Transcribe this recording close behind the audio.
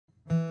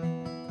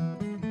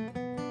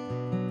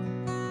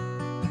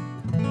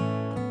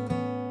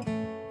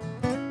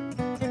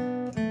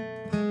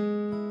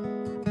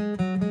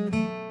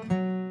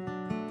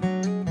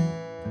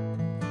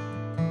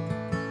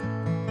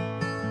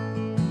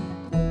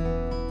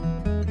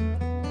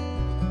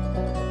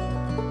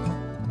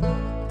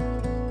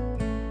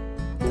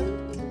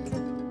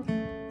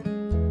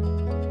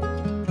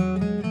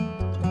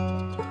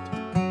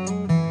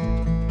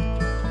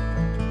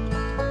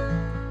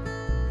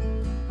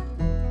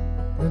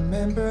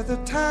Remember the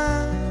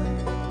time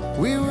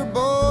we were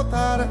both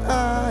eye to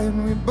eye,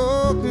 and we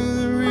both knew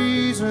the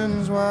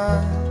reasons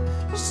why.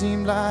 It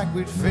seemed like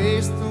we'd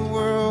face the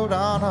world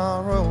on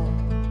our own.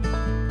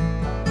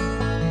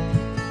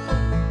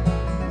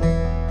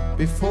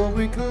 Before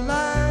we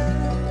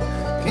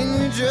collide, can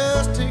we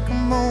just take a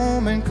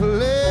moment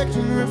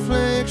collecting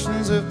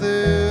reflections of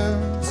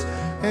this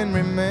and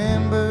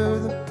remember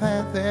the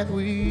path that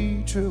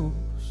we chose?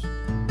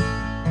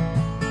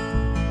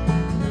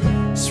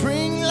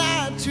 Spring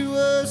lied to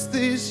us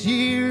this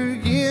year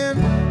again.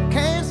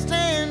 Can't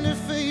stand to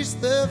face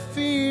the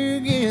fear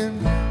again.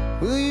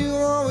 Will you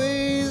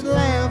always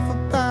laugh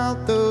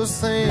about those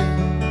things?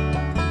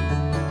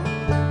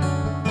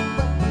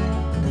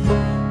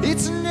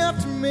 It's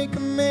enough to make a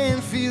man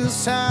feel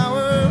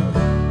sour,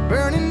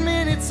 burning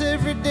minutes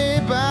every day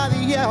by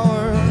the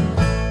hour,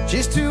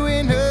 just to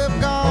end up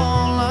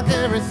gone like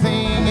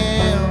everything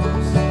else.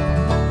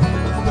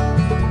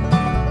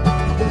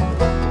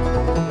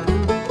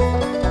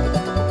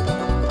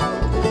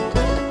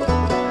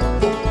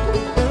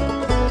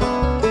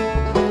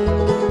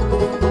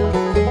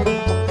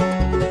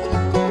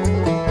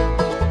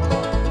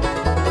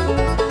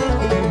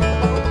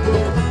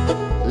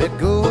 Let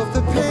go of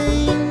the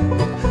pain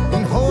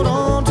and hold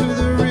on to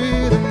the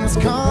rhythm that's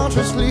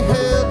consciously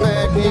held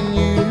back in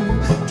you,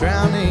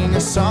 drowning a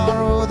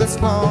sorrow that's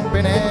long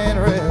been at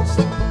rest.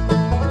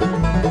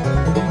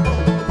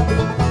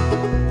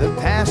 The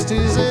past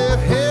is a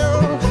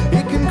hell,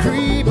 it can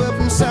creep up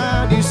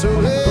inside you, so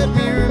let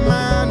me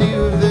remind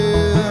you of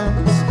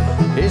this.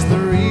 It's the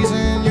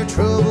reason your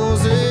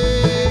troubles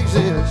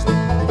exist.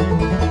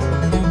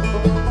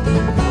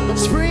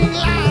 Spring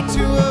lied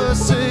to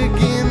us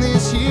again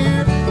this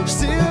year.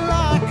 Still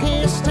I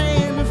can't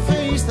stand to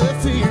face the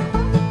fear.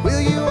 Will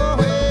you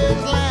always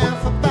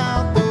laugh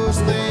about those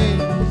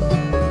things?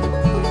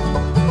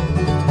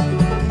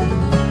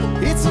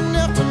 It's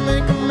enough to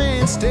make a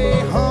man stay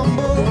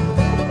humble.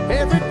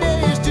 Every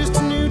day is just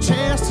a new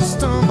chance to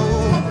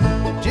stumble,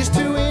 just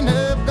to end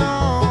up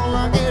gone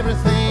like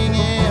everything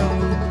else.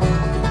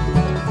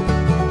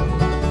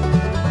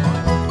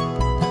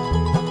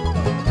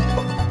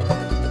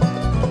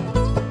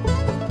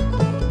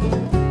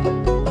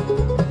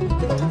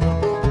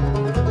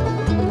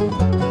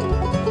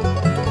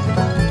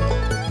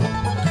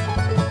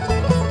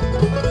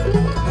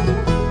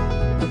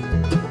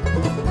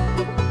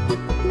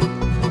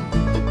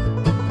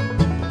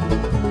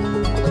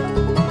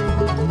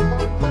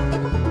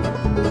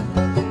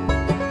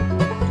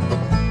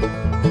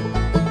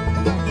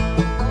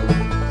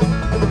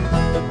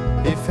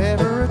 If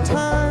ever a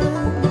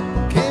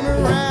time came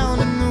around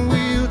in the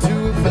wheel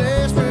to a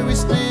place where we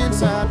stand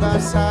side by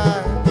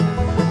side,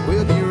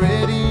 we'll be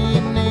ready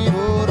and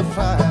able to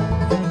fly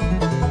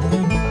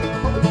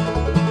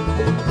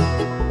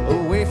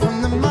away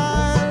from the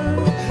mire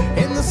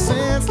and the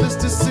senseless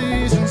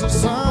decisions of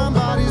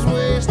somebody's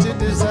wasted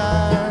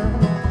desire,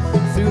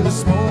 through the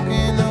smoke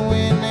and the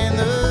wind and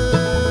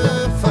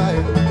the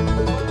fire.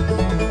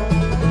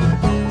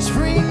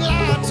 Spring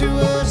lied to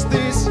us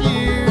this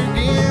year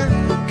again.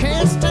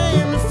 Can't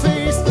stand to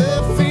face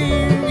the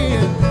fear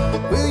again.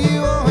 Will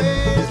you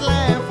always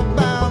laugh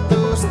about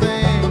those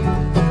things?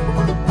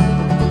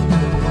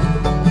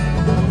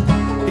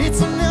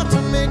 It's enough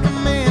to make a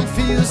man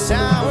feel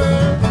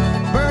sour,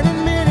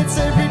 burning minutes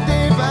every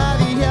day by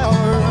the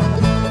hour,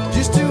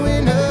 just to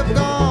end up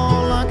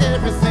gone like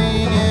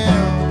everything else.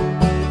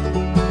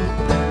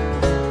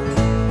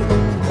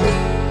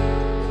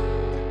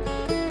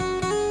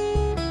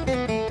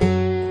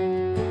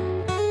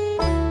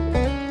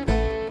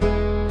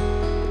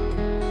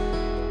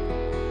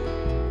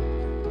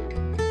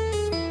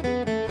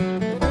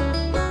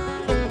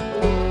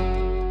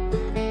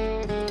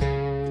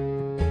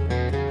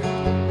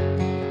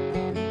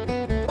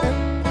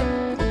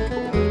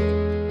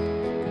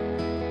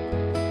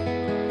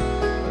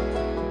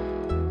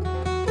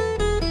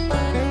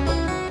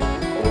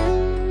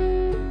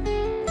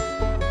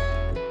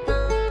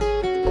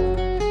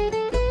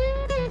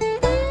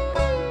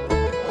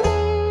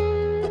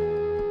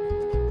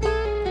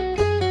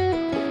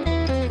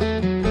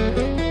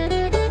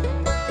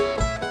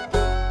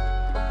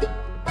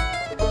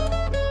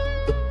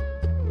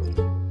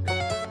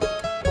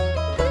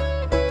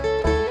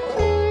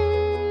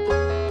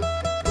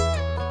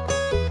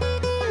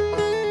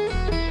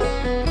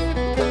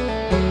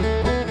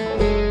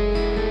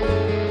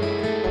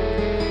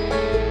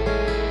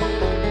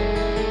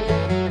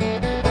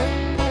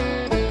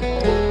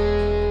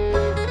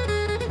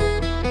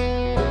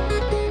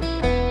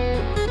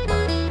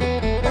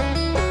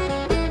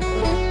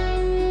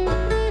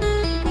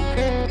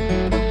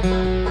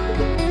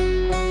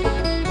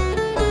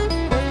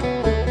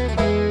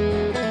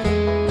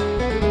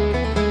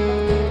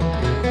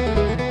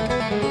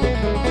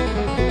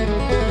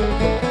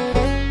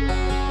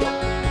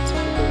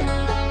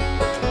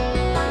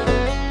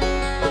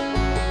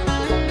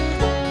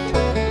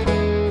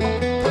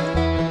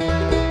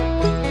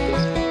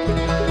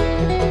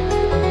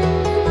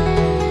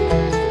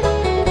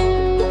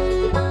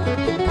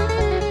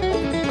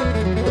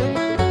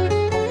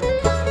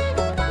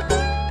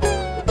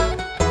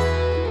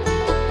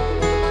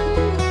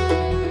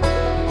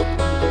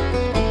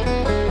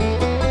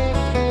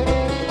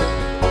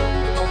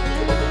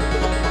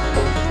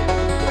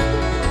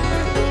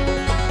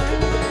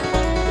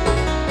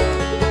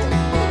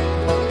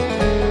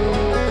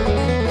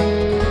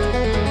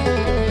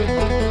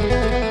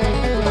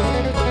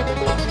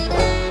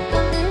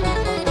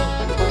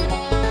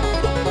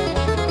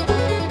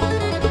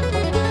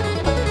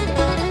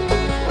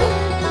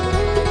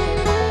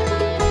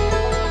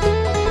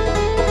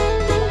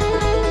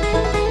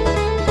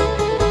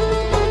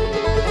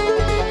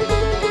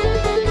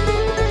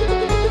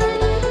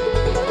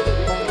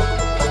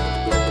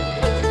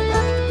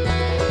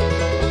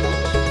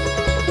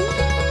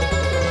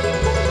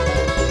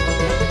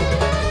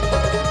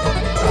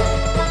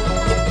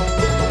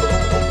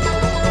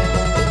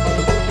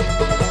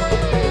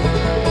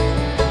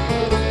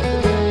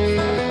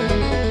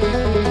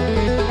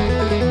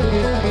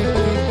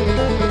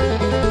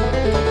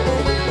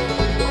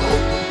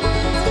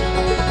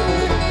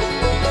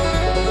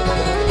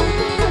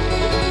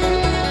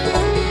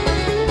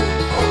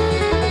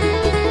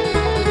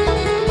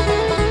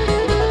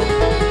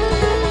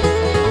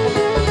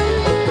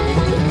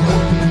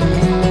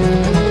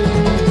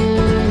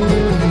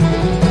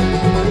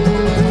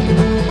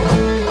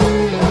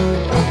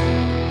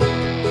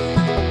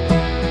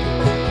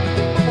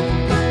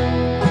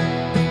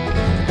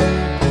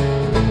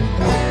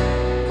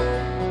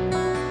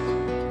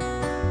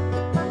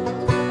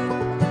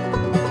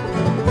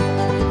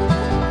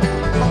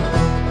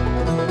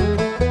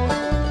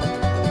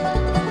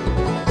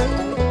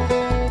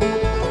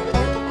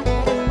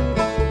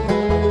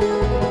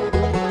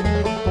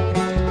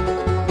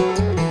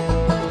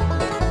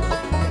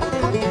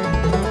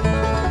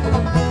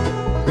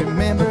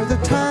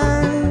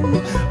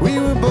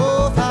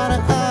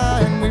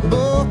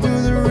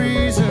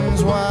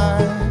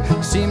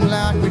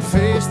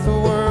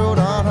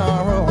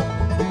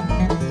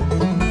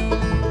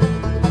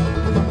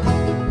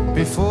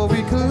 before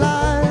we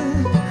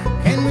collide.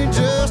 Can we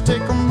just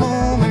take a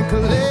moment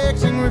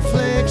collecting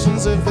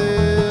reflections of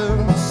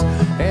this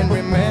and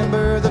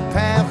remember the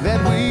path that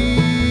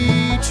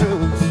we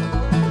chose?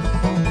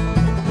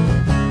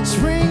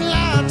 Spring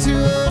lied to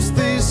us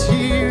this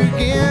year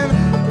again.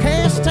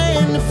 Can't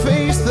stand to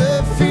face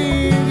the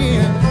fear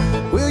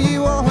again. Will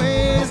you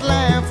always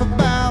laugh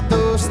about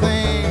those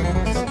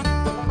things?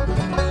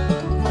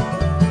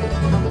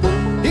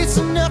 It's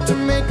enough to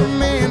make a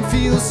man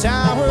feel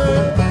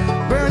sour,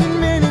 burning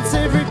minutes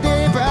every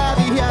day by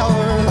the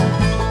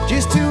hour,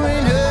 just to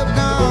end up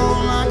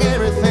gone like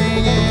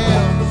everything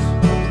else.